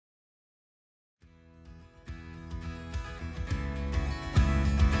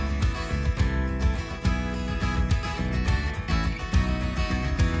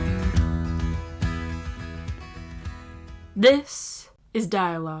This is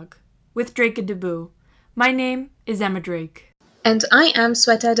Dialogue with Drake and Debu. My name is Emma Drake. And I am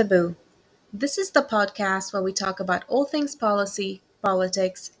Sweta Debu. This is the podcast where we talk about all things policy,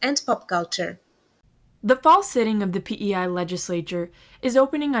 politics, and pop culture. The fall sitting of the PEI legislature is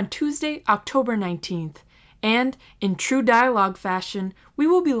opening on Tuesday, October 19th, and in true dialogue fashion, we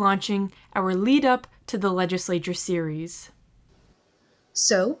will be launching our lead up to the legislature series.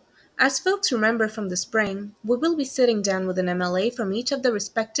 So, as folks remember from the spring, we will be sitting down with an MLA from each of the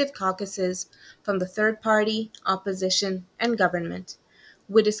respective caucuses from the third party, opposition, and government.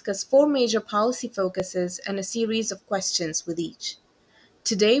 We discuss 4 major policy focuses and a series of questions with each.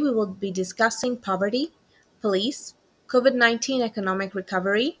 Today we will be discussing poverty, police, COVID-19 economic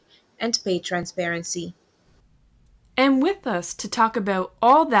recovery, and pay transparency. And with us to talk about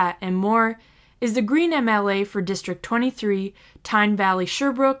all that and more is the Green MLA for District 23, Tyne Valley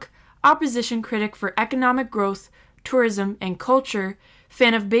Sherbrooke, opposition critic for economic growth, tourism, and culture,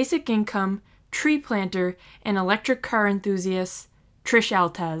 fan of basic income, tree planter, and electric car enthusiast, Trish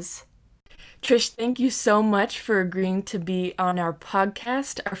Altaz. Trish, thank you so much for agreeing to be on our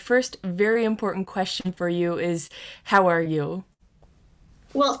podcast. Our first very important question for you is, how are you?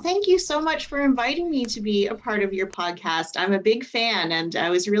 Well, thank you so much for inviting me to be a part of your podcast. I'm a big fan, and I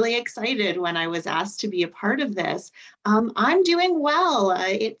was really excited when I was asked to be a part of this. I'm doing well.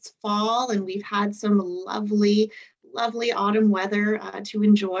 It's fall, and we've had some lovely, lovely autumn weather to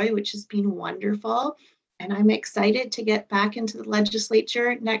enjoy, which has been wonderful. And I'm excited to get back into the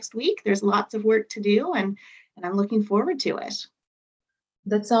legislature next week. There's lots of work to do, and I'm looking forward to it.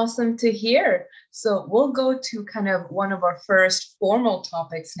 That's awesome to hear. So we'll go to kind of one of our first formal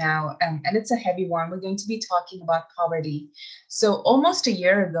topics now, and it's a heavy one. We're going to be talking about poverty. So almost a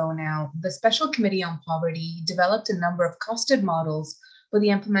year ago now, the Special Committee on Poverty developed a number of costed models for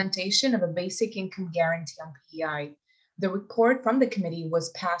the implementation of a basic income guarantee on PEI. The report from the committee was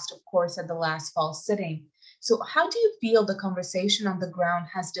passed, of course, at the last fall sitting. So how do you feel the conversation on the ground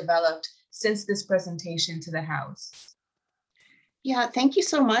has developed since this presentation to the House? Yeah, thank you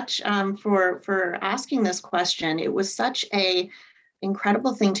so much for asking this question. It was such a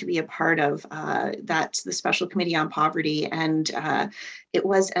incredible thing to be a part of. That's the Special Committee on Poverty, and it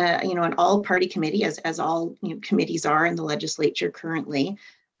was an all-party committee, as all committees are in the legislature currently.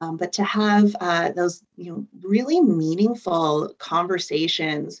 But to have those really meaningful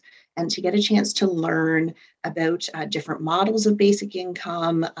conversations and to get a chance to learn about different models of basic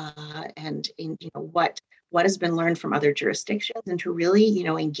income and what has been learned from other jurisdictions, and to really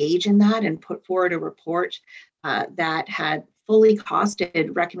engage in that and put forward a report that had fully costed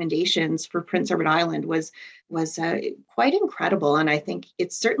recommendations for Prince Edward Island was quite incredible. And I think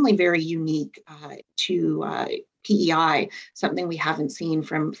it's certainly very unique to PEI, something we haven't seen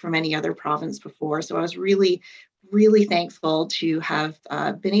from any other province before. So I was really, really thankful to have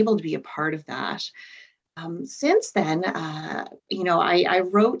been able to be a part of that. Since then, I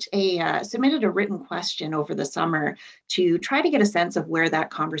submitted a written question over the summer to try to get a sense of where that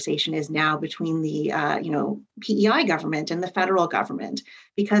conversation is now between the, PEI government and the federal government,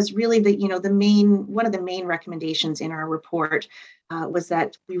 because really one of the main recommendations in our report was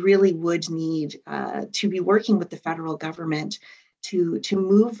that we really would need to be working with the federal government to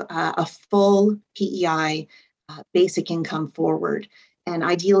move a full PEI basic income forward, and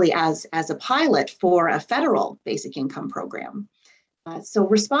ideally as a pilot for a federal basic income program. So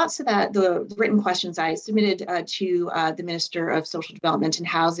response to that, the written questions I submitted to the Minister of Social Development and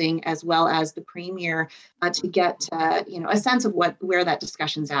Housing, as well as the Premier, to get a sense of where that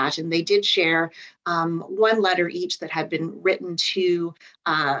discussion's at. And they did share one letter each that had been written to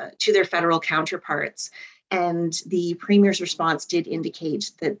their federal counterparts. And the Premier's response did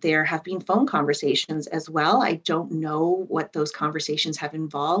indicate that there have been phone conversations as well. I don't know what those conversations have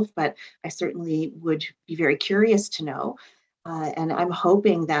involved, but I certainly would be very curious to know. And I'm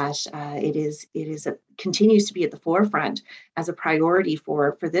hoping that it continues to be at the forefront as a priority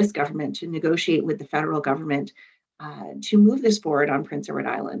for this government to negotiate with the federal government to move this forward on Prince Edward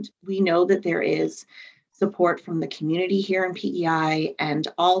Island. We know that there is support from the community here in PEI, and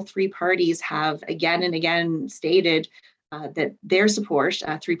all three parties have again and again stated that their support,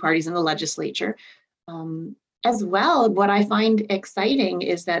 three parties in the legislature. As well, what I find exciting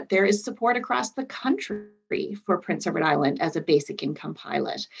is that there is support across the country for Prince Edward Island as a basic income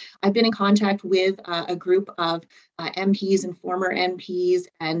pilot. I've been in contact with a group of MPs and former MPs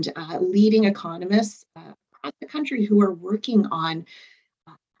and leading economists across the country who are working on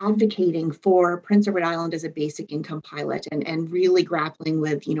advocating for Prince Edward Island as a basic income pilot and really grappling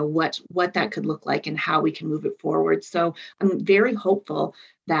with, what that could look like and how we can move it forward. So I'm very hopeful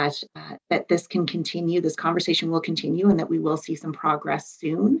that that this can continue, this conversation will continue, and that we will see some progress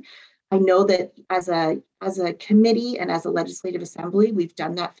soon. I know that as a committee and as a legislative assembly, we've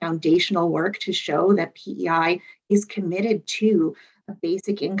done that foundational work to show that PEI is committed to a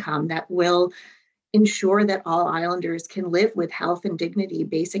basic income that will ensure that all islanders can live with health and dignity,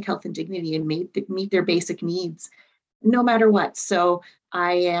 basic health and dignity, and meet their basic needs, no matter what. So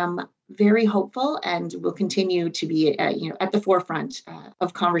I am very hopeful and will continue to be, at the forefront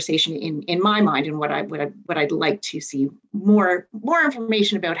of conversation in my mind, and what I'd like to see more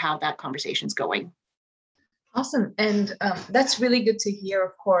information about how that conversation is going. Awesome. And that's really good to hear,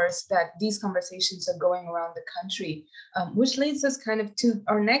 of course, that these conversations are going around the country, which leads us kind of to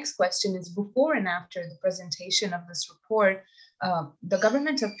our next question is, before and after the presentation of this report, the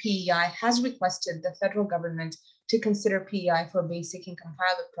government of PEI has requested the federal government to consider PEI for a basic income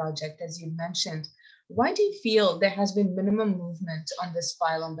pilot project, as you mentioned. Why do you feel there has been minimum movement on this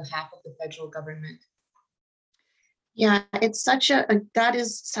file on behalf of the federal government? Yeah, it's that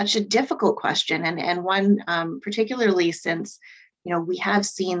is such a difficult question, and one particularly since we have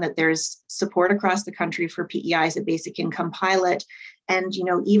seen that there's support across the country for PEI as a basic income pilot, and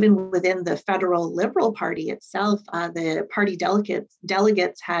even within the federal Liberal Party itself, the party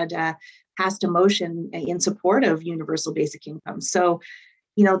delegates had passed a motion in support of universal basic income. So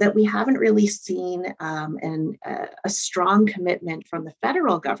that we haven't really seen a strong commitment from the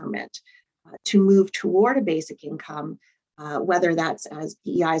federal government to move toward a basic income, whether that's as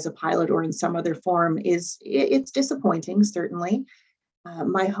PEI as a pilot or in some other form, it's disappointing, certainly.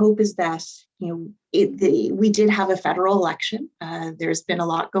 My hope is that we did have a federal election. There's been a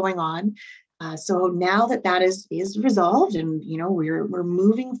lot going on. So now that is resolved, and we're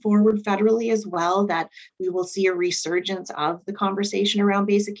moving forward federally as well, that we will see a resurgence of the conversation around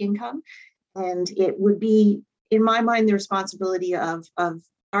basic income, and it would be, in my mind, the responsibility of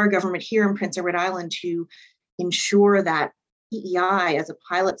our government here in Prince Edward Island to ensure that PEI as a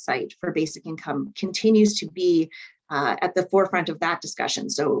pilot site for basic income continues to be at the forefront of that discussion.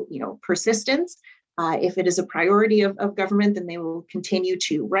 So, persistence, if it is a priority of government, then they will continue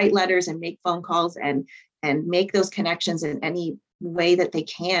to write letters and make phone calls and make those connections in any way that they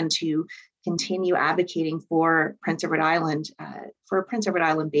can to continue advocating for Prince Edward Island,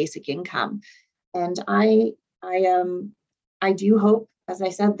 basic income. And I do hope, as I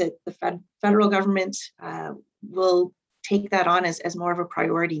said, that the federal government will take that on as more of a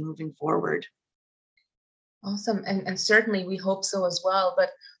priority moving forward. Awesome. And certainly we hope so as well. But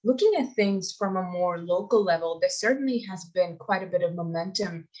looking at things from a more local level, there certainly has been quite a bit of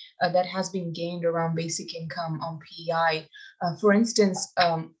momentum that has been gained around basic income on PEI. For instance,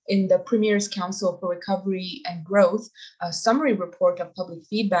 in the Premier's Council for Recovery and Growth summary report of public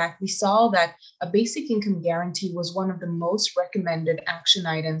feedback, we saw that a basic income guarantee was one of the most recommended action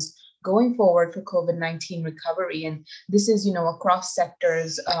items going forward for COVID-19 recovery. And this is, across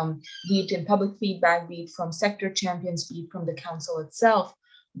sectors, be it in public feedback, be it from sector champions, be it from the council itself.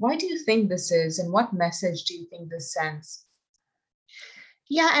 Why do you think this is, and what message do you think this sends?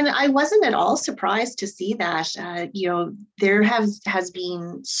 Yeah, and I wasn't at all surprised to see that. There has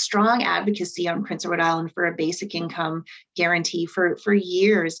been strong advocacy on Prince Edward Island for a basic income guarantee for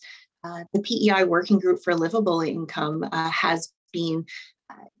years. The PEI Working Group for Livable Income has been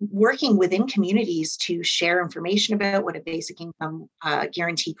working within communities to share information about what a basic income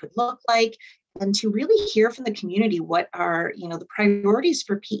guarantee could look like, and to really hear from the community what are the priorities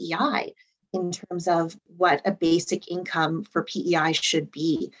for PEI in terms of what a basic income for PEI should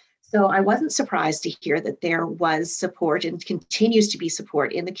be. So I wasn't surprised to hear that there was support and continues to be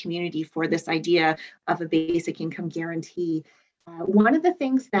support in the community for this idea of a basic income guarantee. One of the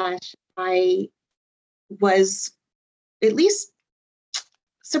things that I was at least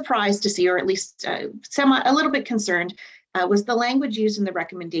surprised to see, or at least a little bit concerned, was the language used in the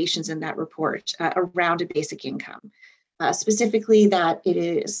recommendations in that report around a basic income. Specifically that it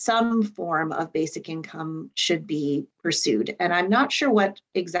is some form of basic income should be pursued. And I'm not sure what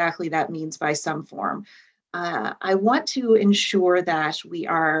exactly that means by some form. I want to ensure that we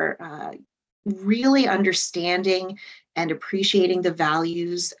are really understanding and appreciating the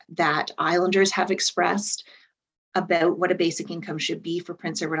values that Islanders have expressed about what a basic income should be for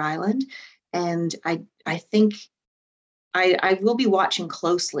Prince Edward Island. And I think I will be watching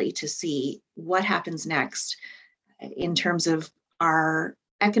closely to see what happens next in terms of our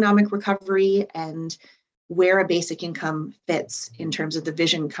economic recovery and where a basic income fits in terms of the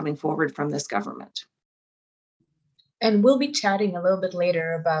vision coming forward from this government. And we'll be chatting a little bit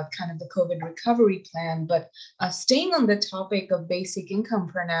later about kind of the COVID recovery plan. But staying on the topic of basic income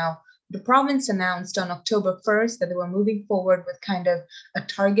for now, the province announced on October 1st that they were moving forward with kind of a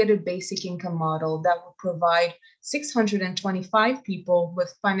targeted basic income model that would provide 625 people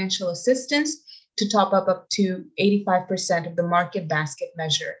with financial assistance to top up to 85% of the market basket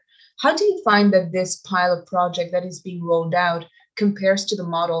measure. How do you find that this pilot project that is being rolled out compares to the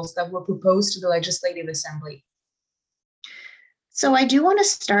models that were proposed to the Legislative Assembly? So I do want to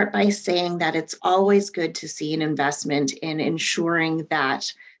start by saying that it's always good to see an investment in ensuring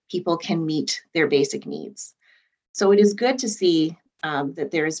that people can meet their basic needs. So it is good to see that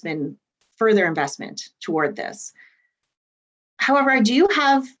there has been further investment toward this. However, I do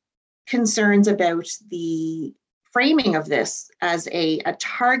have concerns about the framing of this as a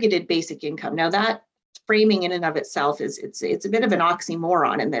targeted basic income. Now, that framing in and of itself it's a bit of an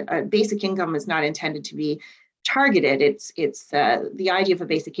oxymoron, and that a basic income is not intended to be targeted. It's the idea of a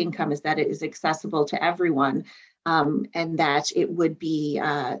basic income is that it is accessible to everyone, and that it would be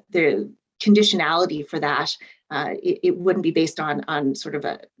the conditionality for that. It wouldn't be based on sort of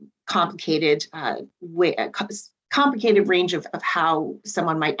a complicated way, a complicated range of how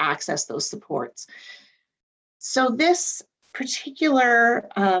someone might access those supports. So this particular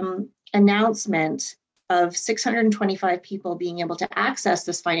announcement of 625 people being able to access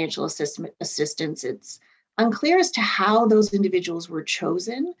this financial assistance, it's unclear as to how those individuals were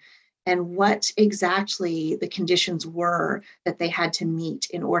chosen and what exactly the conditions were that they had to meet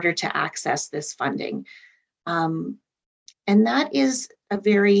in order to access this funding. And that is a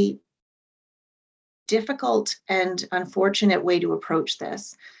very difficult and unfortunate way to approach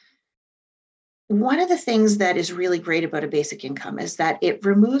this. One of the things that is really great about a basic income is that it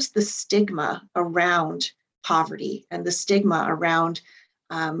removes the stigma around poverty and the stigma around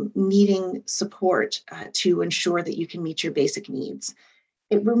needing support to ensure that you can meet your basic needs.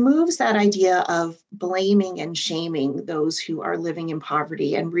 It removes that idea of blaming and shaming those who are living in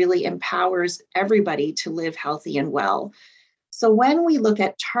poverty and really empowers everybody to live healthy and well. So when we look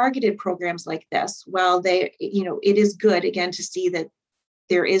at targeted programs like this, well, it is good, again, to see that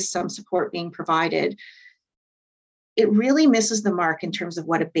there is some support being provided. It really misses the mark in terms of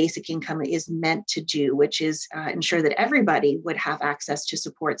what a basic income is meant to do, which is ensure that everybody would have access to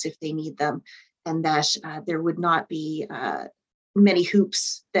supports if they need them, and that there would not be many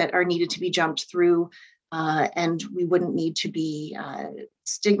hoops that are needed to be jumped through, and we wouldn't need to be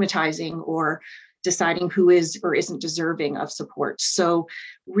stigmatizing or deciding who is or isn't deserving of support. So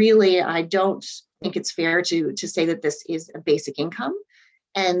really, I don't think it's fair to say that this is a basic income.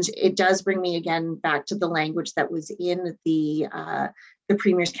 And it does bring me again back to the language that was in the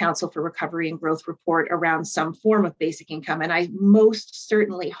Premier's Council for Recovery and Growth report around some form of basic income. And I most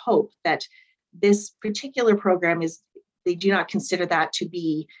certainly hope that this particular program they do not consider that to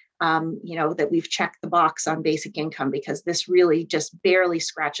be, that we've checked the box on basic income, because this really just barely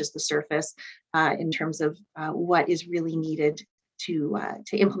scratches the surface in terms of what is really needed to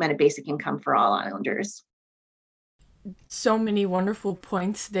implement a basic income for all islanders. So many wonderful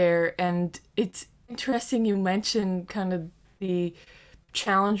points there, and it's interesting you mentioned kind of the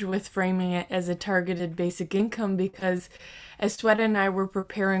challenge with framing it as a targeted basic income, because as Sweta and I were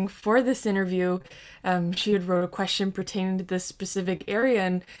preparing for this interview, she had wrote a question pertaining to this specific area,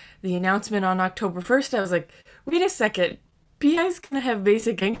 and the announcement on October 1st, I was like, wait a second, PI's gonna have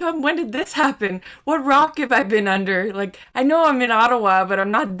basic income? When did this happen? What rock have I been under? Like, I know I'm in Ottawa, but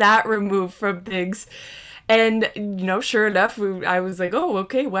I'm not that removed from things. And, sure enough, I was like, oh,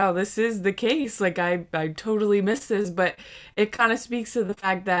 okay, wow, this is the case. Like, I totally missed this. But it kind of speaks to the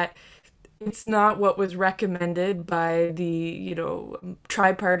fact that it's not what was recommended by the,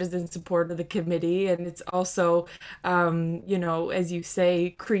 tripartisan support of the committee. And it's also, as you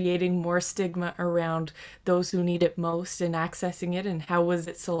say, creating more stigma around those who need it most and accessing it. And how was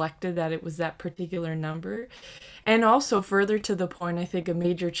it selected that it was that particular number? And also, further to the point, I think a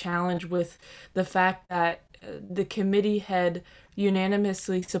major challenge with the fact that the committee had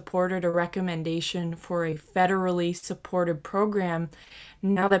unanimously supported a recommendation for a federally supported program.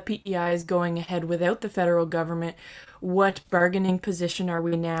 Now that PEI is going ahead without the federal government, what bargaining position are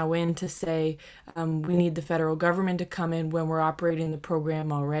we now in to say we need the federal government to come in when we're operating the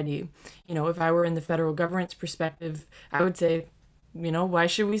program already? If I were in the federal government's perspective, I would say, why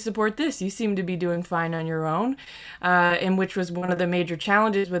should we support this? You seem to be doing fine on your own, and which was one of the major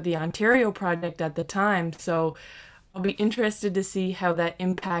challenges with the Ontario project at the time. So I'll be interested to see how that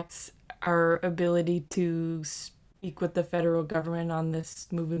impacts our ability to speak with the federal government on this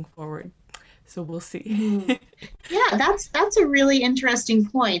moving forward. So we'll see. Yeah, that's a really interesting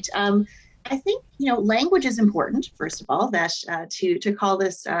point. I think language is important. First of all, that to call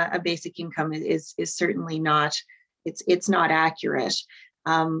this a basic income is certainly not, it's not accurate.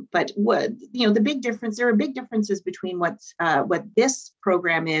 But what the big difference, there are big differences between what this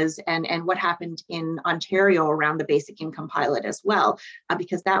program is and what happened in Ontario around the basic income pilot as well,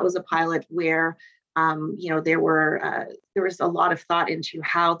 because that was a pilot where there was a lot of thought into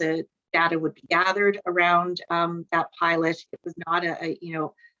how the data would be gathered around that pilot. It was not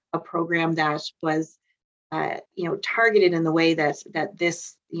a program that was targeted in the way that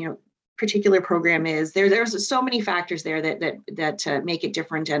this particular program is. There's so many factors there that make it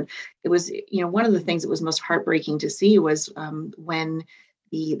different. And it was one of the things that was most heartbreaking to see was when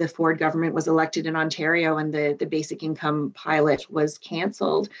the Ford government was elected in Ontario and the basic income pilot was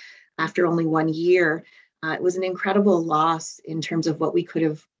canceled after only 1 year. It was an incredible loss in terms of what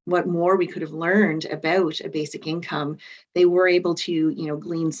more we could have learned about a basic income. They were able to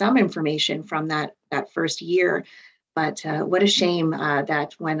glean some information from that first year, but what a shame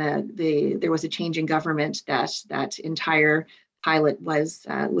that when there was a change in government, that entire pilot was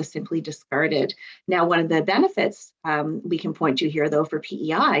simply discarded. Now, one of the benefits we can point to here, though, for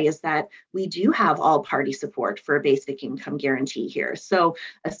PEI is that we do have all party support for a basic income guarantee here. So,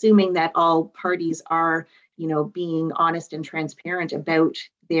 assuming that all parties are being honest and transparent about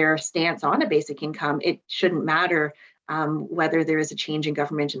their stance on a basic income, it shouldn't matter whether there is a change in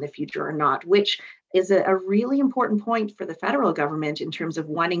government in the future or not, which is a really important point for the federal government in terms of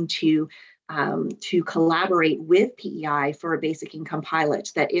wanting to collaborate with PEI for a basic income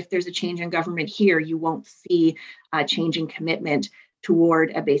pilot, that if there's a change in government here, you won't see a change in commitment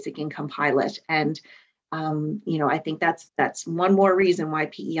toward a basic income pilot. And I think that's one more reason why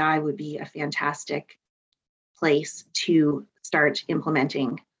PEI would be a fantastic place to start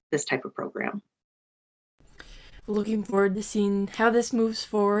implementing this type of program. Looking forward to seeing how this moves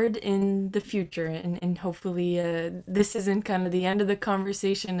forward in the future, and hopefully this isn't kind of the end of the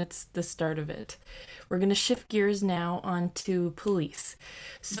conversation, it's the start of it. We're going to shift gears now onto police.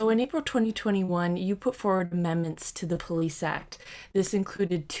 So in April 2021, you put forward amendments to the Police Act. This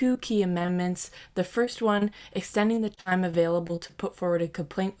included 2 key amendments. The first one, extending the time available to put forward a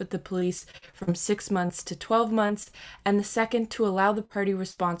complaint with the police from 6 months to 12 months, and the second, to allow the party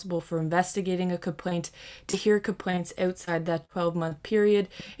responsible for investigating a complaint to hear complaints outside that 12-month period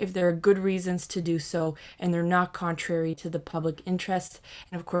if there are good reasons to do so and they're not contrary to the public interest.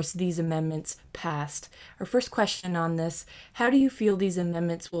 And of course, these amendments passed. Our first question on this: how do you feel these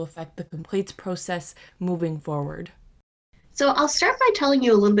amendments will affect the complaints process moving forward? So I'll start by telling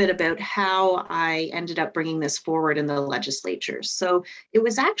you a little bit about how I ended up bringing this forward in the legislature. So it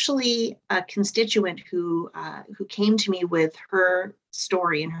was actually a constituent who came to me with her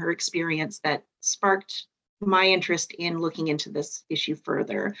story and her experience that sparked my interest in looking into this issue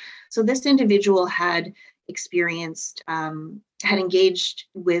further. So this individual had engaged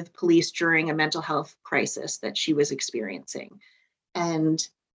with police during a mental health crisis that she was experiencing. And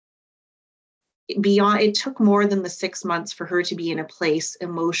it took more than the 6 months for her to be in a place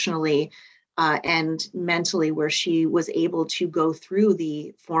emotionally and mentally where she was able to go through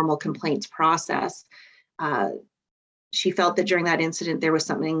the formal complaints process. She felt that during that incident, there was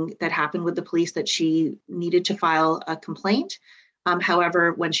something that happened with the police that she needed to file a complaint.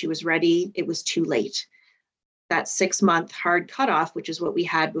 However, when she was ready, it was too late. That 6-month hard cutoff, which is what we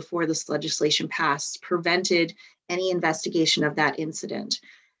had before this legislation passed, prevented any investigation of that incident.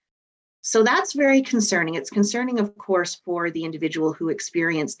 So that's very concerning. It's concerning, of course, for the individual who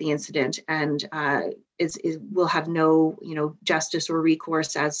experienced the incident and will have no, justice or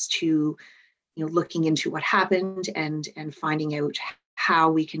recourse as to, looking into what happened and finding out how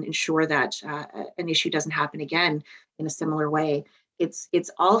we can ensure that an issue doesn't happen again in a similar way.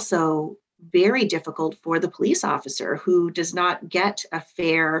 It's also very difficult for the police officer who does not get a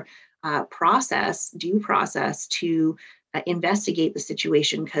fair due process to investigate the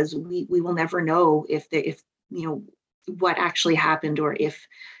situation, because we will never know if what actually happened or if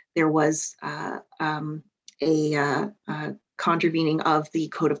there was a contravening of the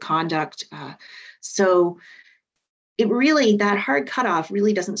code of conduct. So that hard cutoff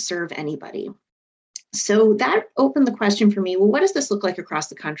really doesn't serve anybody. So that opened the question for me, well, what does this look like across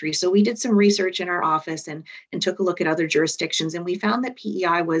the country? So we did some research in our office and took a look at other jurisdictions, and we found that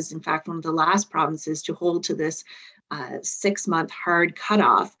PEI was, in fact, one of the last provinces to hold to this 6-month hard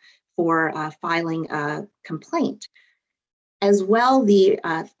cutoff for filing a complaint. As well, the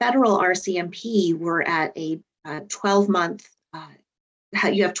federal RCMP were at a 12-month,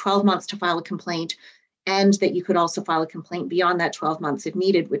 you have 12 months to file a complaint, and that you could also file a complaint beyond that 12 months if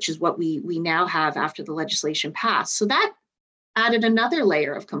needed, which is what we now have after the legislation passed. So that added another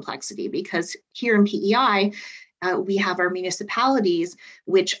layer of complexity, because here in PEI, we have our municipalities,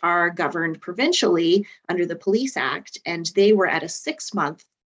 which are governed provincially under the Police Act, and they were at a 6-month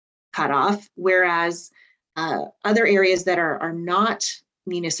cutoff, whereas other areas that are not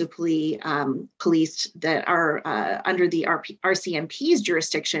municipally policed, that are under the RCMP's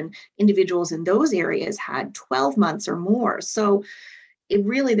jurisdiction, individuals in those areas had 12 months or more. So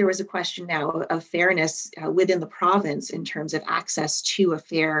there was a question now of fairness within the province in terms of access to a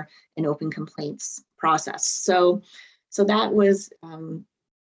fair and open complaints process. So that was,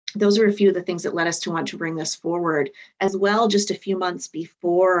 those are a few of the things that led us to want to bring this forward. As well, just a few months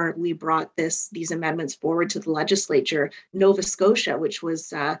before we brought these amendments forward to the legislature, Nova Scotia, which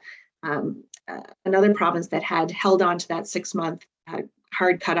was another province that had held on to that 6-month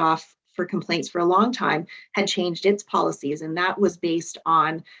hard cutoff for complaints for a long time, had changed its policies. And that was based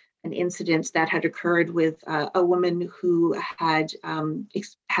on an incident that had occurred with a woman who had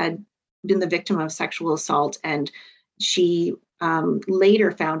been the victim of sexual assault. And she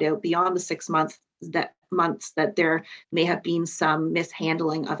later found out beyond the 6 months that there may have been some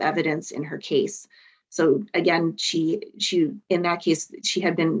mishandling of evidence in her case. So again, she in that case, she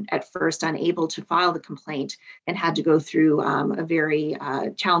had been at first unable to file the complaint and had to go through a very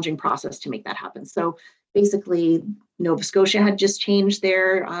challenging process to make that happen. So basically, Nova Scotia had just changed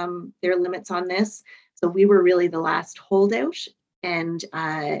their limits on this. So we were really the last holdout. And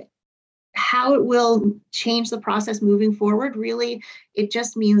how it will change the process moving forward, really, it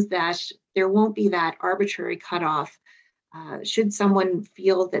just means that there won't be that arbitrary cutoff. Should someone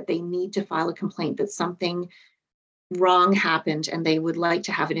feel that they need to file a complaint, that something wrong happened and they would like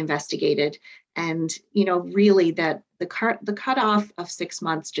to have it investigated, and really that the cutoff of 6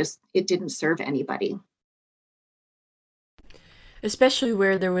 months it didn't serve anybody. Especially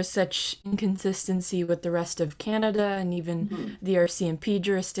where there was such inconsistency with the rest of Canada and even the RCMP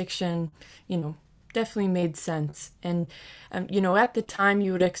jurisdiction, definitely made sense. And, at the time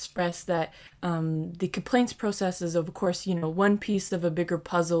you would express that the complaints process is, of course, one piece of a bigger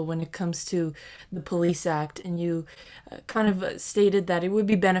puzzle when it comes to the Police Act. And you kind of stated that it would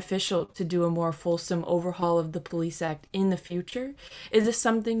be beneficial to do a more fulsome overhaul of the Police Act in the future. Is this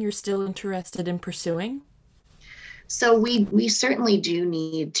something you're still interested in pursuing? So we certainly do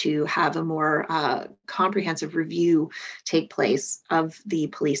need to have a more comprehensive review take place of the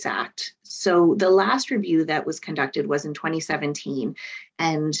Police Act. So the last review that was conducted was in 2017,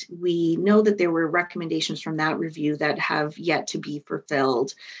 and we know that there were recommendations from that review that have yet to be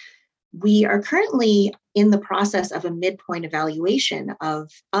fulfilled. We are currently in the process of a midpoint evaluation of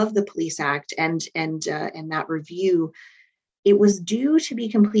the Police Act and that review. It was due to be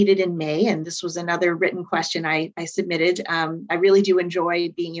completed in May, and this was another written question I submitted. I really do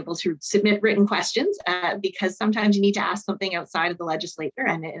enjoy being able to submit written questions because sometimes you need to ask something outside of the legislature,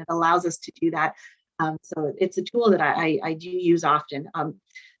 and it allows us to do that. So it's a tool that I do use often. So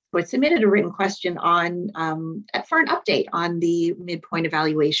I submitted a written question for an update on the midpoint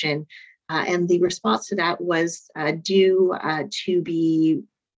evaluation, and the response to that was due to be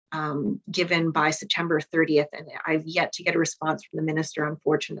given by September 30th, and I've yet to get a response from the minister,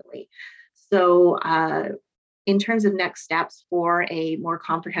 unfortunately. So in terms of next steps for a more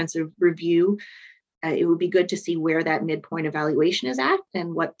comprehensive review, it would be good to see where that midpoint evaluation is at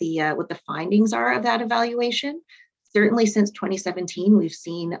and what the findings are of that evaluation. Certainly since 2017, we've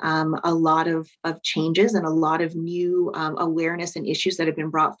seen a lot of changes and a lot of new awareness and issues that have been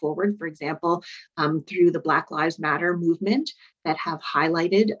brought forward, for example, through the Black Lives Matter movement, that have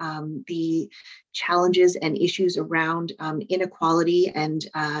highlighted the challenges and issues around inequality and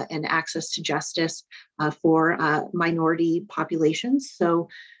access to justice for minority populations. So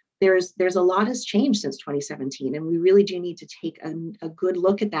there's a lot has changed since 2017, and we really do need to take a good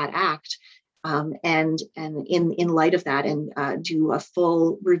look at that act. And in light of that, and do a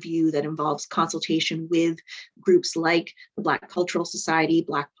full review that involves consultation with groups like the Black Cultural Society,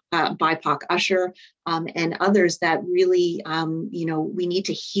 BIPOC Usher, and others that really, we need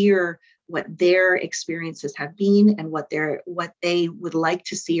to hear what their experiences have been and what they would like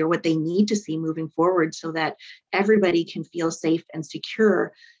to see or what they need to see moving forward, so that everybody can feel safe and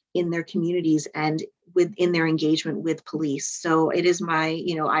secure in their communities and within their engagement with police. So it is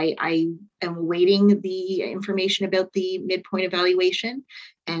I am awaiting the information about the midpoint evaluation,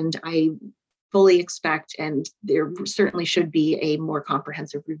 and I fully expect, and there certainly should be, a more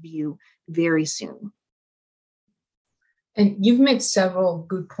comprehensive review very soon. And you've made several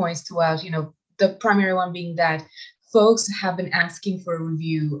good points throughout, the primary one being that folks have been asking for a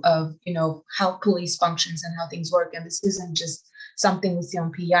review of, how police functions and how things work. And this isn't just something we see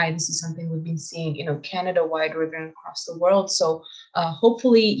on PEI. This is something we've been seeing, Canada-wide or even across the world. So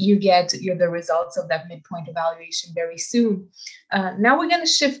hopefully you get the results of that midpoint evaluation very soon. Now we're going to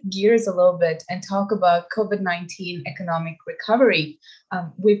shift gears a little bit and talk about COVID-19 economic recovery.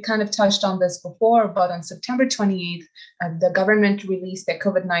 We've kind of touched on this before, but on September 28th, the government released their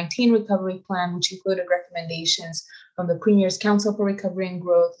COVID-19 recovery plan, which included recommendations from the Premier's Council for Recovery and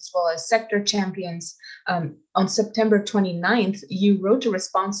Growth, as well as sector champions. On September 29th, you wrote a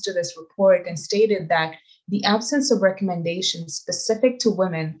response to this report and stated that the absence of recommendations specific to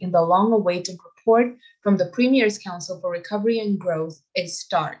women in the long-awaited report from the Premier's Council for Recovery and Growth is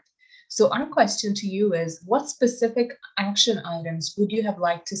stark. So our question to you is, what specific action items would you have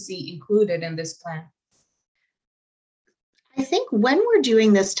liked to see included in this plan? I think when we're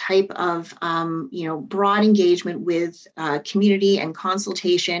doing this type of, broad engagement with community and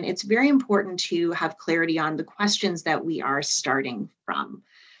consultation, it's very important to have clarity on the questions that we are starting from.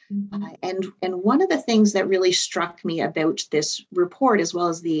 And one of the things that really struck me about this report, as well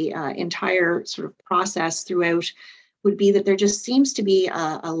as the entire sort of process throughout, would be that there just seems to be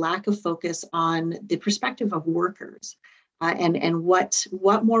a lack of focus on the perspective of workers. And what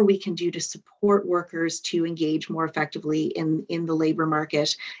more we can do to support workers to engage more effectively in the labor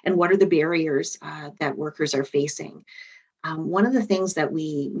market, and what are the barriers that workers are facing. One of the things that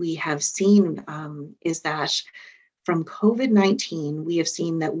we have seen is that from COVID-19, we have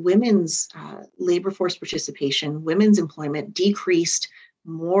seen that women's labor force participation, women's employment decreased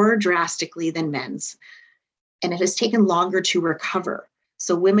more drastically than men's, and it has taken longer to recover.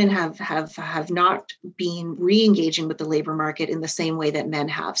 So women have not been re-engaging with the labor market in the same way that men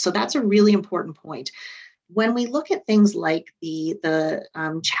have. So that's a really important point. When we look at things like the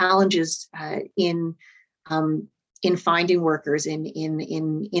challenges in finding workers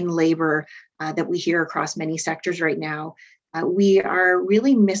in labor that we hear across many sectors right now, we are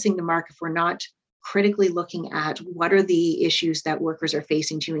really missing the mark if we're not critically looking at what are the issues that workers are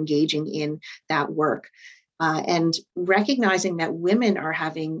facing to engaging in that work. And recognizing that women are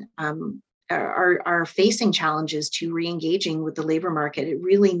having are facing challenges to re-engaging with the labor market.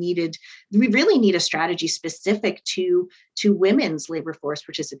 We really need a strategy specific to women's labor force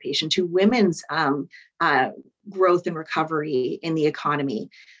participation, to women's growth and recovery in the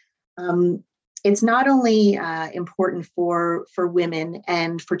economy. It's not only important for women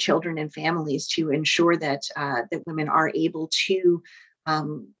and for children and families to ensure that women are able to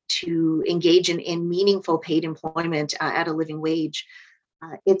engage in meaningful paid employment at a living wage.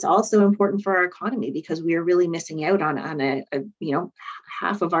 It's also important for our economy because we are really missing out on a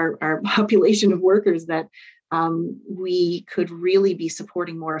half of our population of workers that we could really be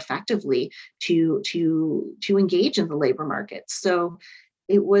supporting more effectively to engage in the labor market. So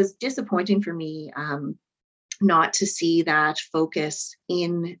it was disappointing for me not to see that focus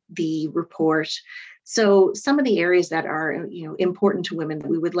in the report. So some of the areas that are, important to women that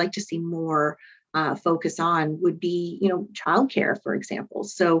we would like to see more focus on would be, childcare, for example.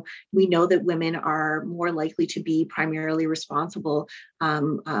 So we know that women are more likely to be primarily responsible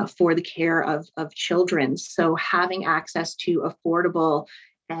for the care of children. So having access to affordable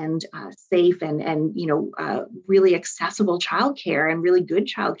and safe and really accessible childcare and really good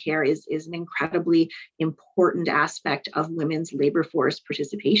childcare is an incredibly important aspect of women's labor force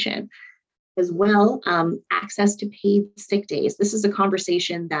participation. As well, access to paid sick days. This is a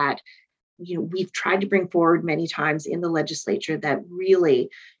conversation that we've tried to bring forward many times in the legislature, that really,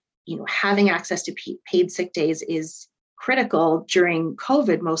 having access to paid sick days is critical during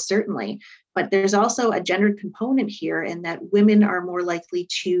COVID, most certainly. But there's also a gendered component here, in that women are more likely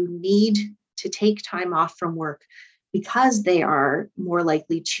to need to take time off from work because they are more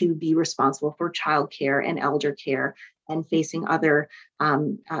likely to be responsible for childcare and elder care and facing other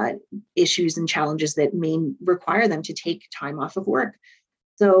issues and challenges that may require them to take time off of work.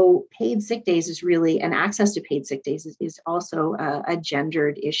 So paid sick days is really, and access to paid sick days is also a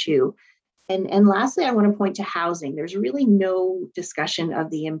gendered issue. And lastly, I want to point to housing. There's really no discussion of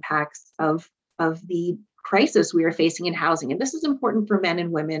the impacts of the crisis we are facing in housing. And this is important for men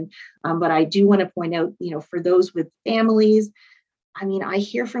and women, but I do want to point out, for those with families, I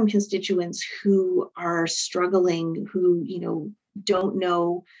hear from constituents who are struggling, who, don't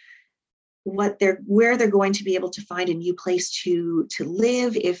know where they're going to be able to find a new place to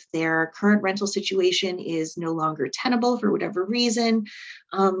live if their current rental situation is no longer tenable for whatever reason,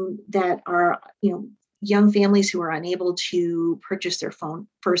 that are, young families who are unable to purchase their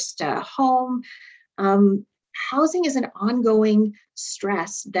first home. Housing is an ongoing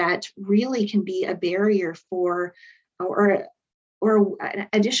stress that really can be a barrier for or an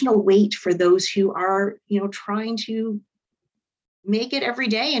additional weight for those who are, trying to make it every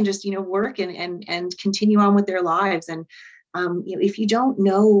day and just, work and continue on with their lives. And, if you don't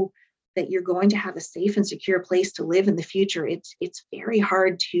know that you're going to have a safe and secure place to live in the future, it's very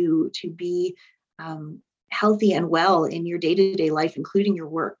hard to be healthy and well in your day-to-day life, including your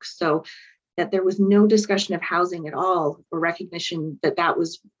work. So that there was no discussion of housing at all, or recognition that that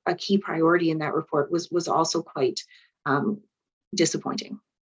was a key priority in that report was also quite disappointing.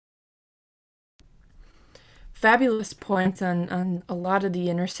 Fabulous points on a lot of the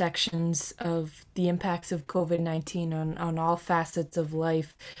intersections of the impacts of COVID-19 on all facets of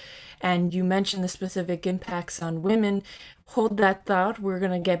life. And you mentioned the specific impacts on women. Hold that thought. We're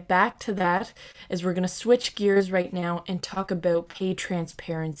going to get back to that as we're going to switch gears right now and talk about pay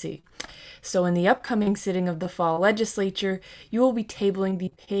transparency. So in the upcoming sitting of the fall legislature, you will be tabling the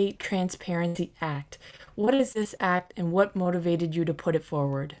Pay Transparency Act. What is this act and what motivated you to put it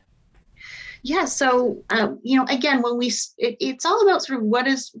forward? Yeah, so again, when it's all about sort of what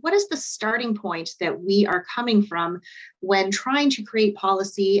is the starting point that we are coming from when trying to create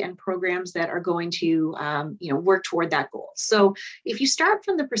policy and programs that are going to work toward that goal. So if you start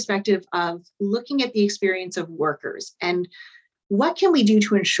from the perspective of looking at the experience of workers and what can we do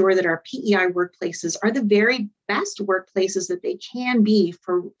to ensure that our PEI workplaces are the very best workplaces that they can be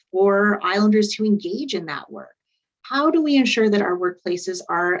for Islanders to engage in that work? How do we ensure that our workplaces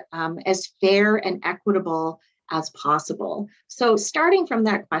are as fair and equitable as possible? So starting from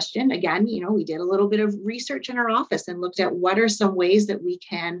that question, again, we did a little bit of research in our office and looked at what are some ways that we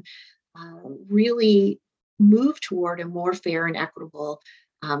can really move toward a more fair and equitable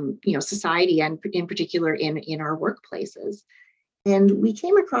society, and in particular in our workplaces. And we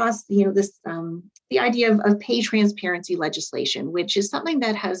came across, this the idea of pay transparency legislation, which is something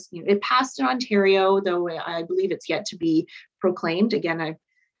that has, it passed in Ontario, though I believe it's yet to be proclaimed. Again, I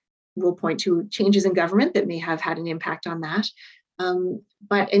will point to changes in government that may have had an impact on that.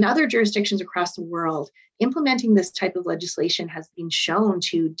 But in other jurisdictions across the world, implementing this type of legislation has been shown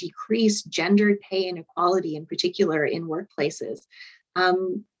to decrease gendered pay inequality, in particular in workplaces.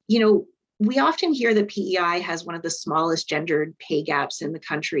 We often hear that PEI has one of the smallest gendered pay gaps in the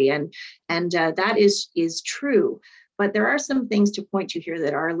country, and that is true. But there are some things to point to here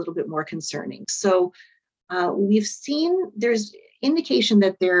that are a little bit more concerning. So we've seen there's indication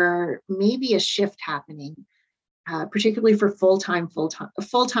that there may be a shift happening, particularly for full-time,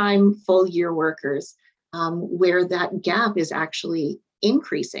 full-year workers, where that gap is actually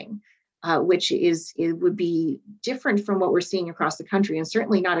increasing. Which it would be different from what we're seeing across the country, and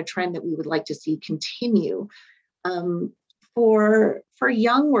certainly not a trend that we would like to see continue. For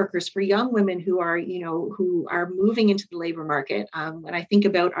young workers, for young women who are moving into the labor market, when I think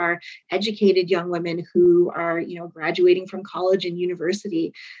about our educated young women who are graduating from college and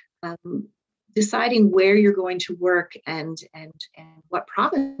university, deciding where you're going to work and what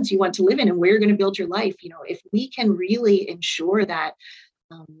province you want to live in and where you're going to build your life, if we can really ensure that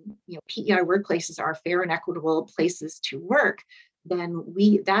PEI workplaces are fair and equitable places to work, then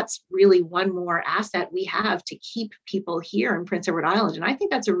that's really one more asset we have to keep people here in Prince Edward Island. And I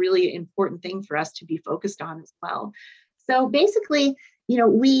think that's a really important thing for us to be focused on as well. So basically,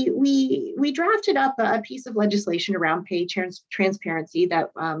 we drafted up a piece of legislation around pay transparency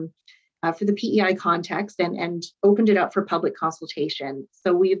that for the PEI context and opened it up for public consultation.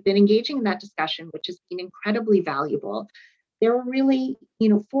 So we've been engaging in that discussion, which has been incredibly valuable. There were really,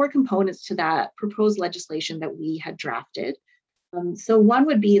 4 components to that proposed legislation that we had drafted. So one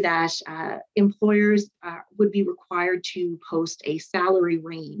would be that employers would be required to post a salary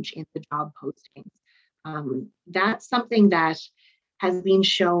range in the job postings. That's something that has been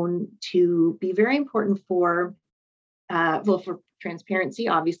shown to be very important for transparency,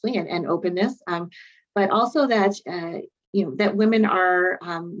 obviously, and openness, but also that that women are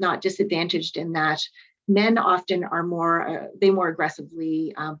not disadvantaged in that men often are more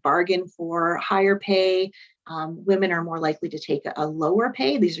aggressively bargain for higher pay. Women are more likely to take a lower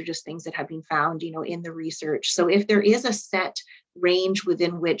pay. These are just things that have been found, in the research. So if there is a set range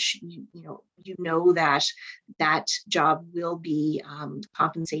within which that job will be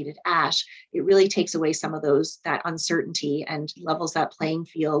compensated at, it really takes away some of that uncertainty and levels that playing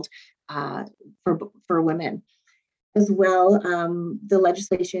field for women. As well, the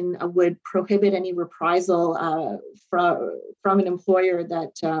legislation would prohibit any reprisal from an employer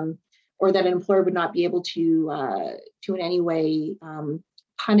or that an employer would not be able to in any way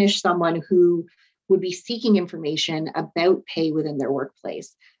punish someone who would be seeking information about pay within their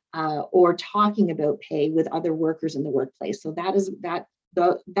workplace or talking about pay with other workers in the workplace. So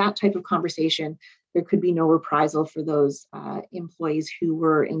that type of conversation there could be no reprisal for those employees who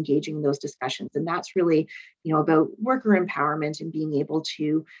were engaging in those discussions. And that's really, about worker empowerment and being able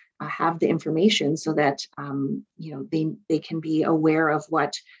to have the information so that, they can be aware of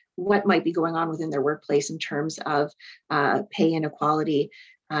what might be going on within their workplace in terms of pay inequality.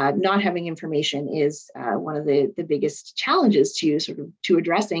 Not having information is one of the biggest challenges to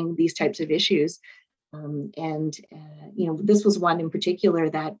addressing these types of issues. This was one in particular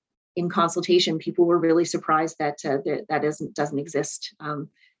that in consultation, people were really surprised that doesn't exist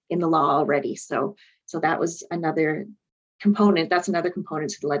in the law already. So that was another component. That's another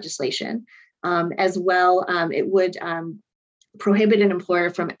component to the legislation. As well, it would prohibit an employer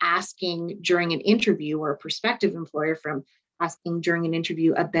from asking during an interview, or a prospective employer from asking during an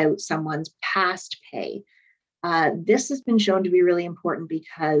interview about someone's past pay. This has been shown to be really important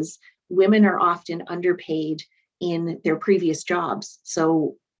because women are often underpaid in their previous jobs.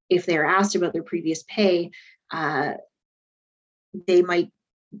 So if they're asked about their previous pay,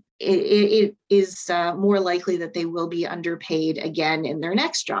 it is more likely that they will be underpaid again in their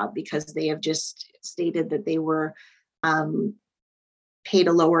next job because they have just stated that they were paid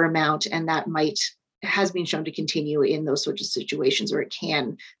a lower amount, and that has been shown to continue in those sorts of situations, or it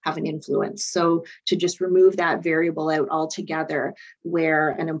can have an influence. So to just remove that variable out altogether, where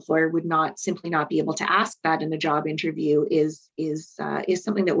an employer would simply not be able to ask that in a job interview, is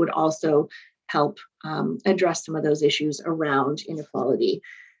something that would also help address some of those issues around inequality.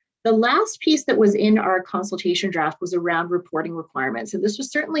 The last piece that was in our consultation draft was around reporting requirements, and this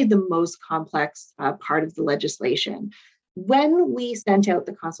was certainly the most complex part of the legislation. When we sent out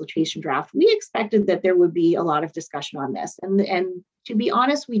the consultation draft, we expected that there would be a lot of discussion on this. And to be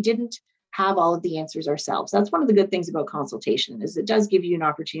honest, we didn't have all of the answers ourselves. That's one of the good things about consultation, is it does give you an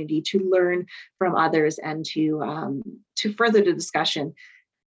opportunity to learn from others and to further the discussion.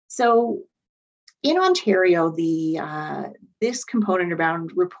 So in Ontario, this component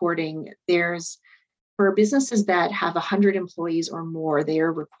around reporting, for businesses that have 100 employees or more, they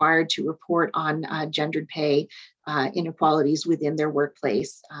are required to report on gendered pay inequalities within their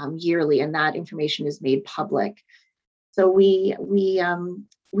workplace yearly, and that information is made public. So we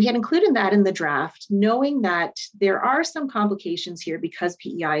had included that in the draft, knowing that there are some complications here because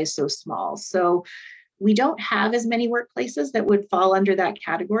PEI is so small. So we don't have as many workplaces that would fall under that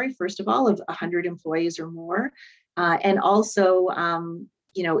category, first of all, of 100 employees or more. And also,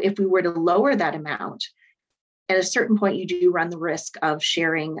 if we were to lower that amount, at a certain point, you do run the risk of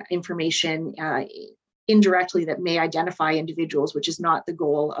sharing information indirectly that may identify individuals, which is not the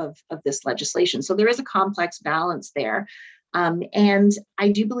goal of this legislation. So there is a complex balance there. And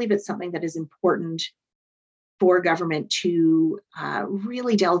I do believe it's something that is important for government to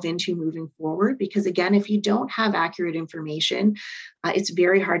really delve into moving forward, because again, if you don't have accurate information, it's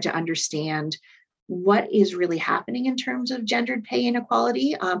very hard to understand what is really happening in terms of gendered pay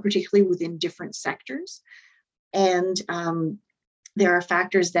inequality, particularly within different sectors. And there are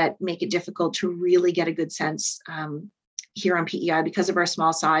factors that make it difficult to really get a good sense here on PEI because of our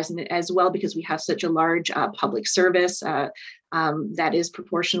small size, and as well because we have such a large public service that is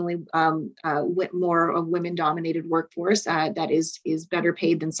proportionally more a women-dominated workforce that is better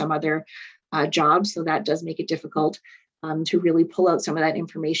paid than some other jobs. So that does make it difficult to really pull out some of that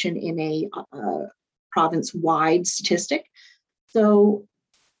information in a province-wide statistic. So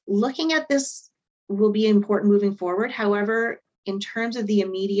looking at this will be important moving forward. However, in terms of the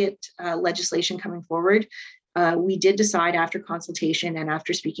immediate legislation coming forward, we did decide after consultation and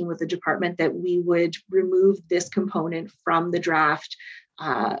after speaking with the department that we would remove this component from the draft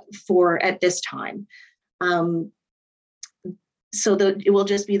at this time. So it will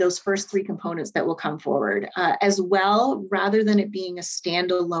just be those first three components that will come forward. As well, rather than it being a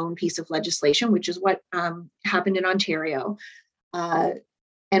standalone piece of legislation, which is what happened in Ontario,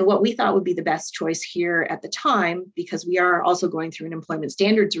 and what we thought would be the best choice here at the time, because we are also going through an employment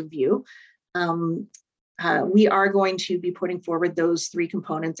standards review, we are going to be putting forward those three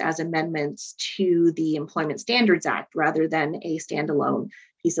components as amendments to the Employment Standards Act rather than a standalone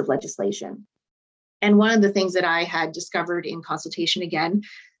piece of legislation. And one of the things that I had discovered in consultation again,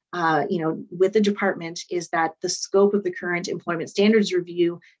 with the department, is that the scope of the current employment standards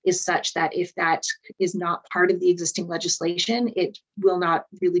review is such that if that is not part of the existing legislation, it will not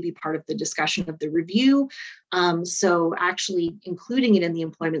really be part of the discussion of the review. So actually including it in the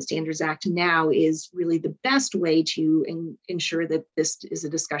Employment Standards Act now is really the best way to ensure that this is a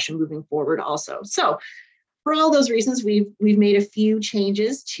discussion moving forward also. So for all those reasons, we've made a few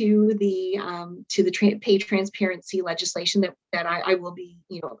changes to the pay transparency legislation that I will be,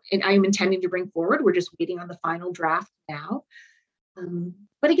 and I am intending to bring forward. We're just waiting on the final draft now.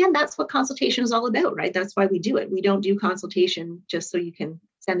 But again, that's what consultation is all about, right? That's why we do it. We don't do consultation just so you can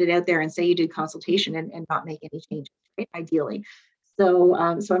send it out there and say you did consultation and not make any changes, right? Ideally. So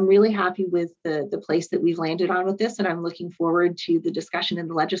I'm really happy with the place that we've landed on with this, and I'm looking forward to the discussion in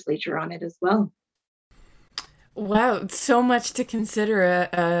the legislature on it as well. Wow, so much to consider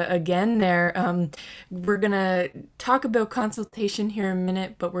again there. We're going to talk about consultation here in a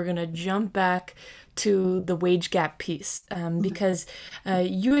minute, but we're going to jump back to the wage gap piece because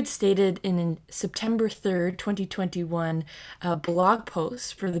you had stated in September 3rd, 2021, a blog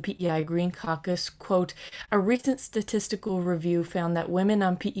post for the PEI Green Caucus, quote, "A recent statistical review found that women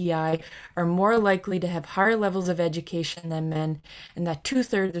on PEI are more likely to have higher levels of education than men, and that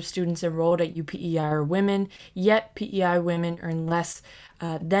 2/3 of students enrolled at UPEI are women, yet PEI women earn less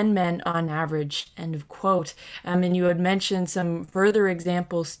than men on average," end of quote. And you had mentioned some further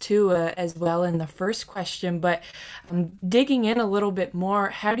examples too, as well in the first question, but digging in a little bit more,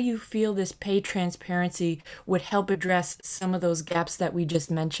 how do you feel this pay transparency would help address some of those gaps that we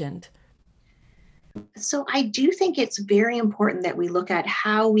just mentioned? So I do think it's very important that we look at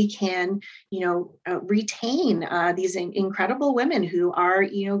how we can, retain these incredible women who are,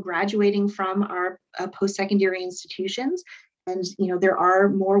 graduating from our post-secondary institutions. And there are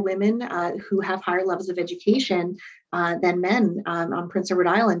more women who have higher levels of education than men on Prince Edward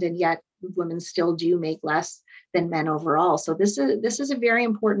Island, and yet women still do make less than men overall. So this is a very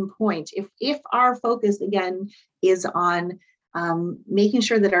important point. If our focus again is on making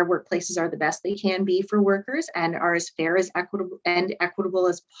sure that our workplaces are the best they can be for workers and are as fair as equitable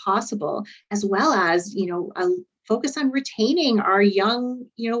as possible, as well as a focus on retaining our young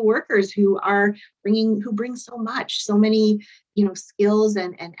workers who bring so many skills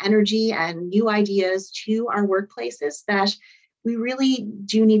and energy and new ideas to our workplaces, that we really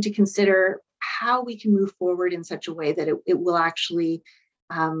do need to consider how we can move forward in such a way that it will actually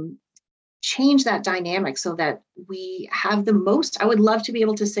change that dynamic so that we have the most. I would love to be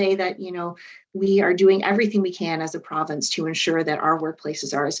able to say that, we are doing everything we can as a province to ensure that our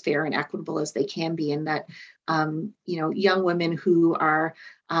workplaces are as fair and equitable as they can be, and that, young women who are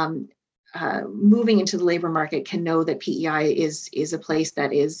moving into the labor market can know that PEI is a place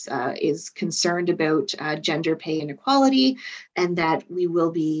that is concerned about gender pay inequality, and that we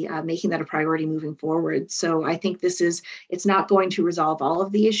will be making that a priority moving forward. So I think it's not going to resolve all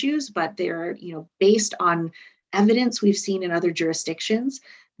of the issues, but they're, based on evidence we've seen in other jurisdictions,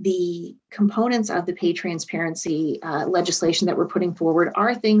 the components of the pay transparency legislation that we're putting forward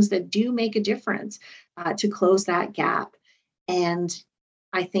are things that do make a difference to close that gap. And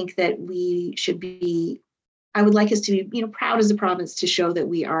I think that I would like us to be, proud as a province to show that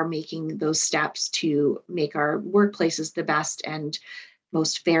we are making those steps to make our workplaces the best and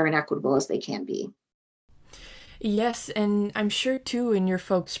most fair and equitable as they can be. Yes, and I'm sure too in your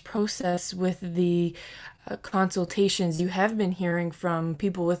folks' process with the consultations, you have been hearing from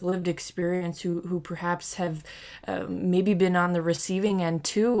people with lived experience who perhaps have maybe been on the receiving end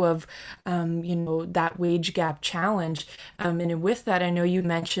too of, that wage gap challenge. And with that, I know you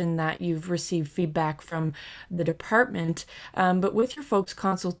mentioned that you've received feedback from the department, but with your folks'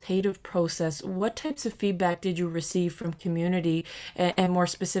 consultative process, what types of feedback did you receive from community and more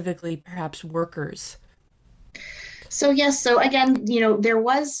specifically, perhaps workers? So yes, so again, there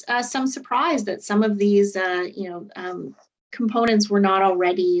was some surprise that some of these, components were not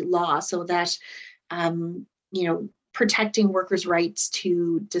already law, so that, protecting workers' rights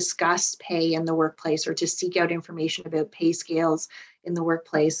to discuss pay in the workplace or to seek out information about pay scales in the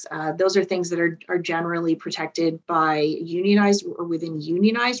workplace. Those are things that are generally protected by unionized or within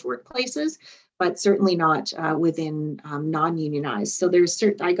unionized workplaces, but certainly not within non-unionized. So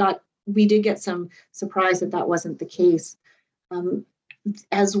we did get some surprise that wasn't the case.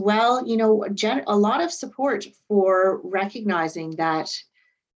 As well, a lot of support for recognizing that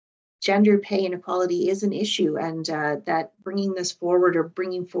gender pay inequality is an issue, and that bringing this forward or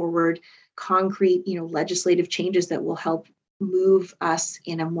bringing forward concrete, legislative changes that will help move us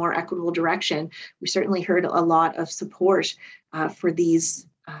in a more equitable direction. We certainly heard a lot of support for these,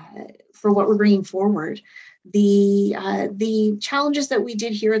 for what we're bringing forward. The challenges that we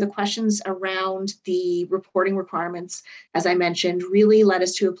did hear, the questions around the reporting requirements, as I mentioned, really led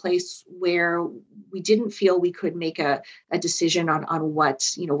us to a place where we didn't feel we could make a decision on what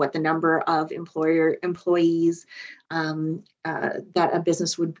the number of employees that a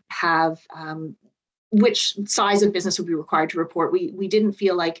business would have, which size of business would be required to report. We didn't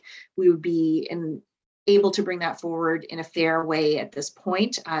feel like we would be able to bring that forward in a fair way at this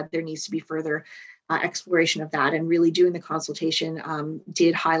point. There needs to be further exploration of that, and really doing the consultation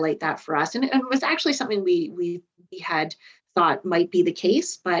did highlight that for us, and it was actually something we had thought might be the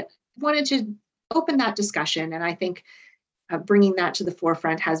case, but wanted to open that discussion. And I think bringing that to the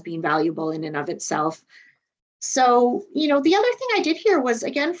forefront has been valuable in and of itself. So, the other thing I did hear was,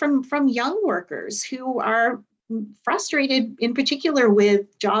 again, from young workers who are frustrated in particular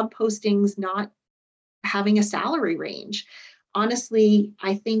with job postings not having a salary range. Honestly,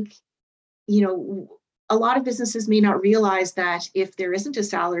 I think, a lot of businesses may not realize that if there isn't a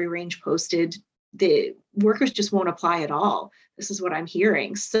salary range posted, the workers just won't apply at all. This is what I'm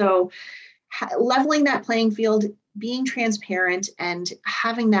hearing. So leveling that playing field, being transparent, and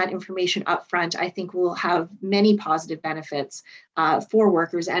having that information up front, I think will have many positive benefits for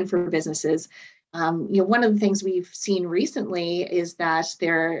workers and for businesses. One of the things we've seen recently is that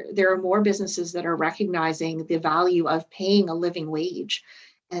there are more businesses that are recognizing the value of paying a living wage,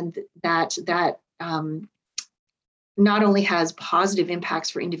 and that not only has positive impacts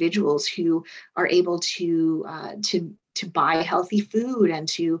for individuals who are able to buy healthy food and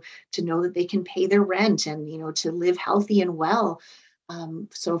to know that they can pay their rent and to live healthy and well.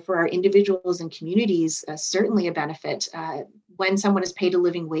 So for our individuals and communities, certainly a benefit. When someone is paid a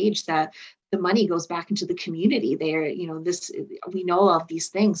living wage, that the money goes back into the community. We know all of these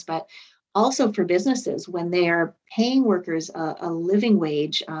things, but also for businesses, when they are paying workers a living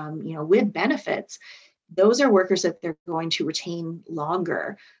wage, with benefits, those are workers that they're going to retain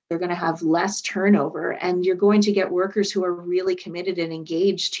longer. They're going to have less turnover, and you're going to get workers who are really committed and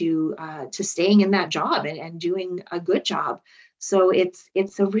engaged to staying in that job and doing a good job. So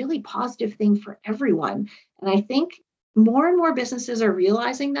it's a really positive thing for everyone. And I think more and more businesses are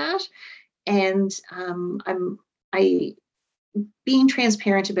realizing that. And being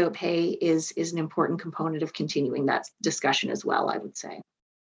transparent about pay is an important component of continuing that discussion as well, I would say.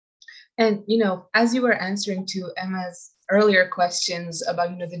 And, as you were answering to Emma's earlier questions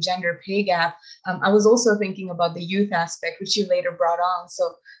about, the gender pay gap, I was also thinking about the youth aspect, which you later brought on.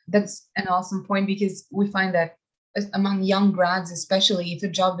 So that's an awesome point, because we find that among young grads, especially if a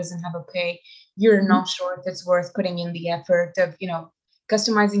job doesn't have a pay, you're not sure if it's worth putting in the effort of,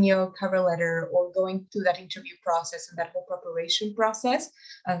 customizing your cover letter or going through that interview process and that whole preparation process.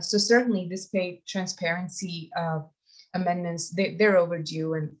 So certainly this pay transparency amendments, they're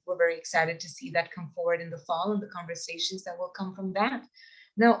overdue, and we're very excited to see that come forward in the fall and the conversations that will come from that.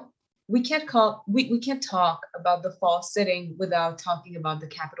 Now, we can't talk about the fall sitting without talking about the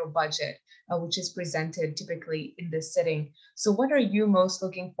capital budget, which is presented typically in this sitting. So what are you most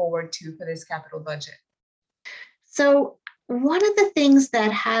looking forward to for this capital budget? So one of the things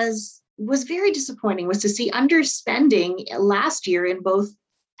that was very disappointing was to see underspending last year in both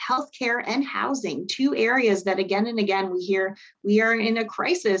healthcare and housing, two areas that again and again we hear we are in a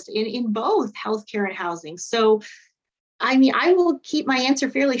crisis in both healthcare and housing. So, I will keep my answer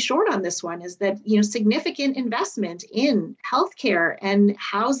fairly short on this one, is that, significant investment in healthcare and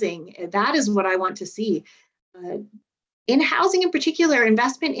housing, that is what I want to see. In housing in particular,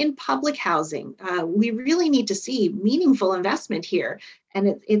 investment in public housing. We really need to see meaningful investment here.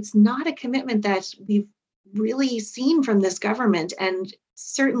 And it's not a commitment that we've really seen from this government. And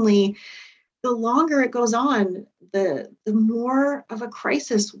certainly the longer it goes on, the more of a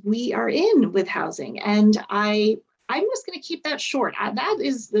crisis we are in with housing. And I'm just going to keep that short. That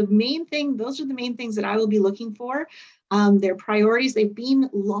is the main thing. Those are the main things that I will be looking for. Their priorities, they've been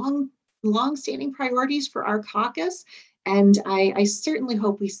long-standing priorities for our caucus. And I certainly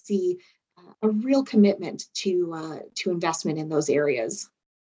hope we see a real commitment to investment in those areas,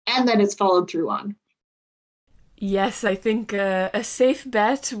 and that it's followed through on. Yes, I think a safe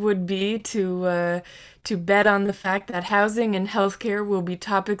bet would be to bet on the fact that housing and healthcare will be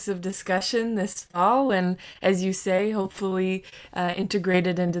topics of discussion this fall, and as you say, hopefully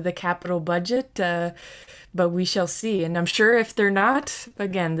integrated into the capital budget. But we shall see. And I'm sure if they're not,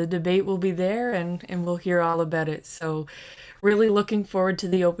 again, the debate will be there and we'll hear all about it. So really looking forward to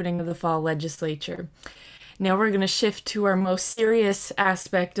the opening of the fall legislature. Now we're going to shift to our most serious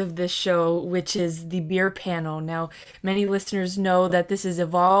aspect of this show, which is the beer panel. Now, many listeners know that this has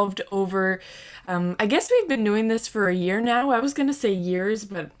evolved over, I guess we've been doing this for a year now. I was going to say years,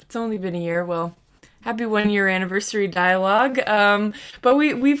 but it's only been a year. Well, happy 1-year anniversary dialogue. But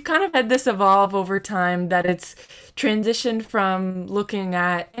we've kind of had this evolve over time, that it's transitioned from looking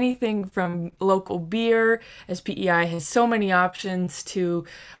at anything from local beer, as PEI has so many options, to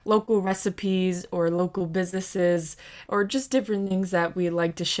local recipes or local businesses, or just different things that we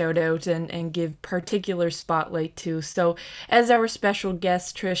like to shout out and give particular spotlight to. So as our special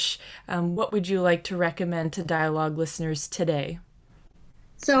guest, Trish, what would you like to recommend to dialogue listeners today?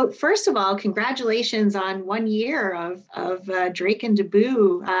 So first of all, congratulations on 1 year of Drake and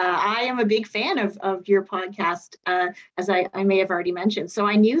Debut. I am a big fan of your podcast, as I may have already mentioned. So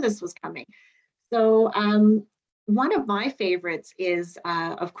I knew this was coming. So one of my favorites is,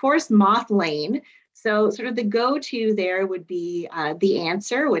 of course, Moth Lane. So sort of the go-to there would be The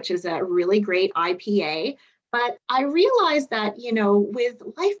Answer, which is a really great IPA. But I realized that, with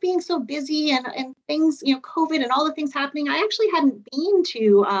life being so busy and things, COVID and all the things happening, I actually hadn't been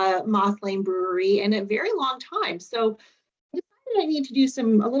to Moth Lane Brewery in a very long time. So I decided I need to do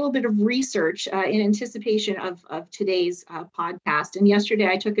a little bit of research in anticipation of today's podcast. And yesterday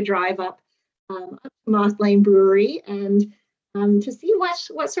I took a drive up to Moth Lane Brewery and to see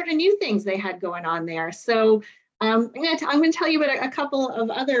what sort of new things they had going on there. So I'm going to tell you about a couple of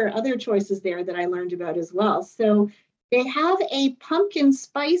other choices there that I learned about as well. So they have a pumpkin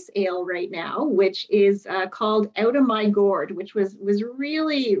spice ale right now, which is called Out of My Gourd, which was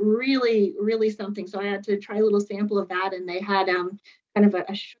really, really, really something. So I had to try a little sample of that, and they had kind of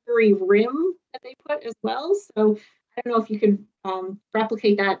a sugary rim that they put as well. So I don't know if you could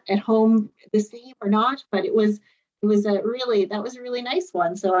replicate that at home the same or not, but that was a really nice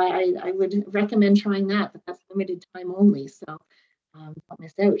one. So I would recommend trying that, but that's limited time only. So don't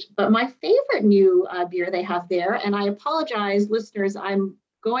miss out. But my favorite new beer they have there, and I apologize, listeners, I'm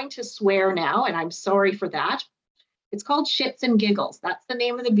going to swear now, and I'm sorry for that. It's called Shits and Giggles. That's the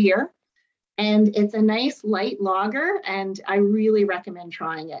name of the beer. And it's a nice light lager, and I really recommend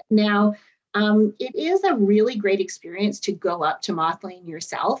trying it. Now, it is a really great experience to go up to Moth Lane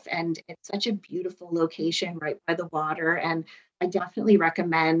yourself, and it's such a beautiful location right by the water. And I definitely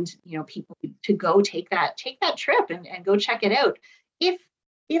recommend, people to go take that trip and go check it out.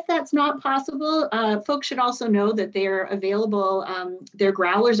 If that's not possible, folks should also know that they're available. Their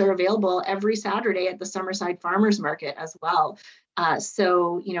growlers are available every Saturday at the Summerside Farmers Market as well.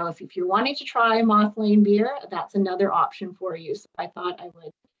 So, if you're wanting to try Moth Lane beer, that's another option for you. So I thought I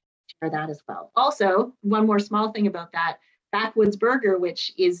would share that as well. Also, one more small thing about that, Backwoods Burger,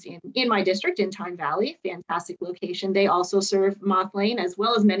 which is in my district in Tyne Valley, fantastic location. They also serve Moth Lane as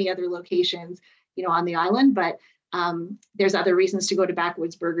well as many other locations, on the island. But there's other reasons to go to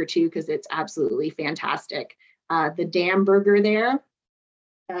Backwoods Burger too, because it's absolutely fantastic. The Dam Burger there,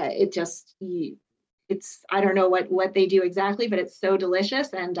 it's I don't know what they do exactly, but it's so delicious.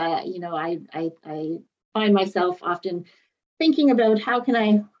 And I find myself often thinking about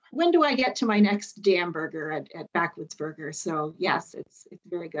when do I get to my next Dam Burger at Backwoods Burger? So yes, it's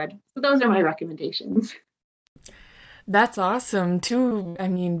very good. So those are my recommendations. That's awesome.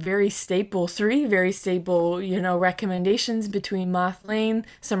 Three very staple, recommendations between Moth Lane,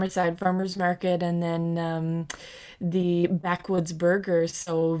 Summerside Farmers Market, and then the Backwoods Burgers.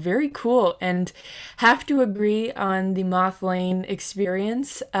 So very cool. And have to agree on the Moth Lane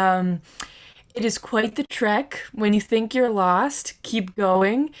experience. It is quite the trek. When you think you're lost, keep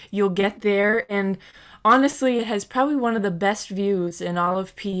going. You'll get there. And honestly, it has probably one of the best views in all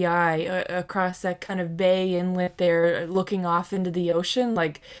of PEI across that kind of bay inlet there, looking off into the ocean.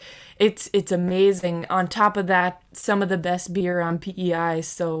 Like, it's amazing. On top of that, some of the best beer on PEI.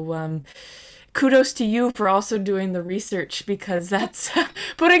 So kudos to you for also doing the research, because that's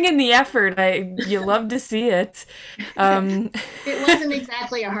putting in the effort. You love to see it. It wasn't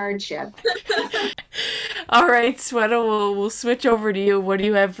exactly a hardship. All right, Sweta, we'll switch over to you. What do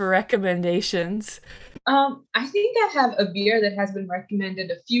you have for recommendations? I think I have a beer that has been recommended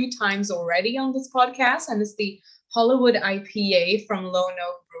a few times already on this podcast, and it's the Hollywood IPA from Lone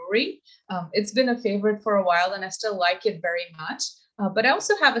Oak Brewery. It's been a favorite for a while, and I still like it very much. But I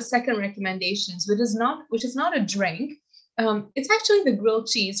also have a second recommendation, which is not a drink. It's actually the grilled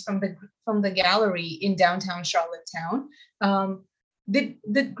cheese from the gallery in downtown Charlottetown.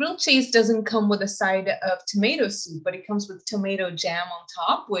 The grilled cheese doesn't come with a side of tomato soup, but it comes with tomato jam on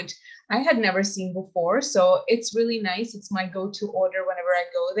top, which I had never seen before. So it's really nice. It's my go-to order whenever I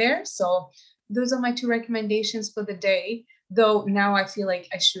go there. So those are my two recommendations for the day. Though now I feel like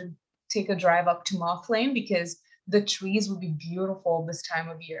I should take a drive up to Moth Lane, because the trees would be beautiful this time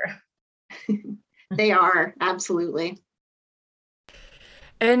of year. They are, absolutely.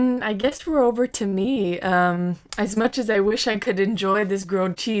 And I guess we're over to me. As much as I wish I could enjoy this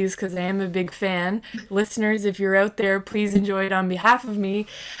grilled cheese, because I am a big fan. Listeners, if you're out there, please enjoy it on behalf of me.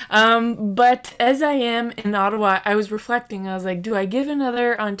 But as I am in Ottawa, I was reflecting. I was like, do I give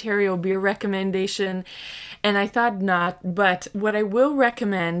another Ontario beer recommendation? And I thought not. But what I will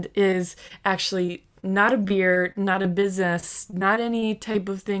recommend is actually not a beer, not a business, not any type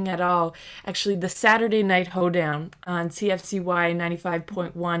of thing at all. Actually, the Saturday Night Hoedown on CFCY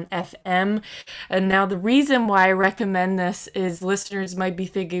 95.1 FM. And now the reason why I recommend this is listeners might be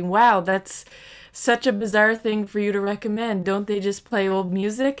thinking, wow, that's such a bizarre thing for you to recommend. Don't they just play old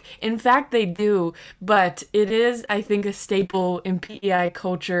music? In fact, they do, but it is, I think, a staple in PEI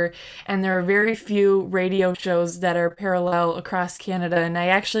culture, and there are very few radio shows that are parallel across Canada. And I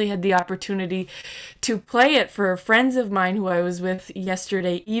actually had the opportunity to play it for friends of mine who I was with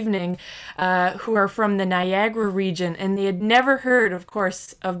yesterday evening, who are from the Niagara region, and they had never heard, of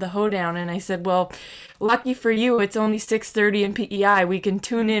course, of the Hoedown. And I said, well, lucky for you, it's only 6:30 in PEI. We can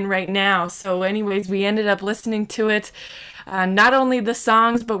tune in right now. So anyways, we ended up listening to it. Not only the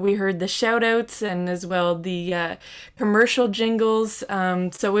songs, but we heard the shout outs and as well the commercial jingles.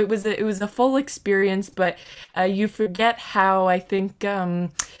 So it was a full experience, but you forget how I think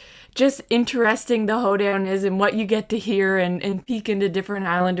just interesting the Hoedown is and what you get to hear and peek into different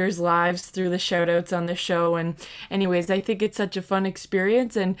Islanders' lives through the shout-outs on the show. And anyways, I think it's such a fun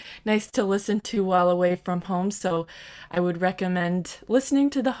experience and nice to listen to while away from home. So I would recommend listening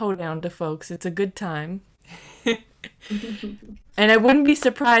to the Hoedown to folks. It's a good time. And I wouldn't be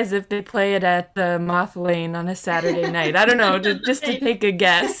surprised if they play it at the Moth Lane on a Saturday night. I don't know, just to take a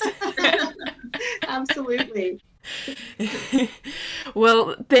guess. Absolutely.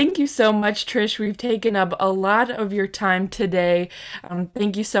 Well, thank you so much, Trish. We've taken up a lot of your time today.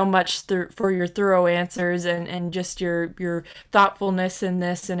 Thank you so much for your thorough answers and just your thoughtfulness in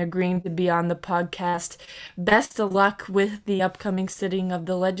this and agreeing to be on the podcast. Best of luck with the upcoming sitting of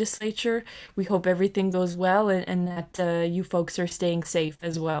the legislature. We hope everything goes well and that you folks are staying safe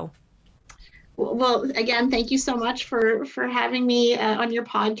as well. Well, again, thank you so much for having me on your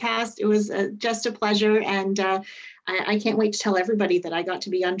podcast. It was just a pleasure, and I can't wait to tell everybody that I got to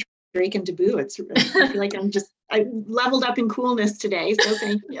be on Drake and Debut. I feel like I leveled up in coolness today, so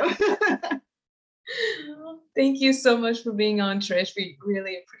thank you. Thank you so much for being on, Trish. We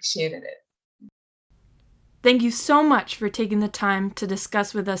really appreciated it. Thank you so much for taking the time to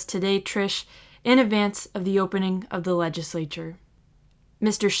discuss with us today, Trish, in advance of the opening of the legislature.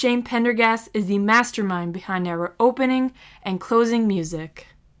 Mr. Shane Pendergast is the mastermind behind our opening and closing music.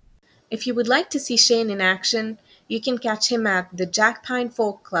 If you would like to see Shane in action, you can catch him at the Jack Pine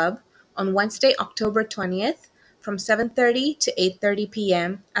Folk Club on Wednesday, October 20th from 7:30 to 8:30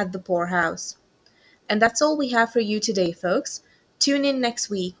 p.m. at the Poorhouse. And that's all we have for you today, folks. Tune in next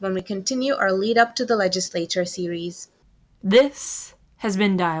week when we continue our lead up to the legislature series. This has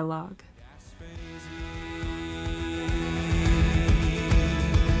been Dialogue.